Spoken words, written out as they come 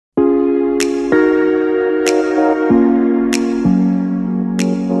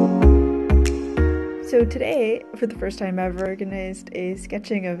So today, for the first time ever, organized a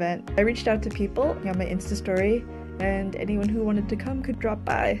sketching event. I reached out to people on my InstaStory, and anyone who wanted to come could drop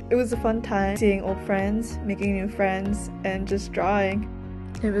by. It was a fun time seeing old friends, making new friends, and just drawing.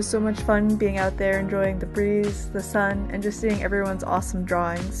 It was so much fun being out there enjoying the breeze, the sun, and just seeing everyone's awesome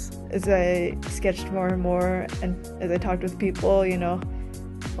drawings. As I sketched more and more, and as I talked with people, you know,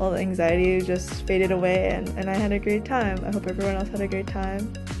 all the anxiety just faded away, and I had a great time. I hope everyone else had a great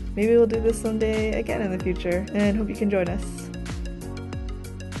time. Maybe we'll do this someday again in the future, and hope you can join us.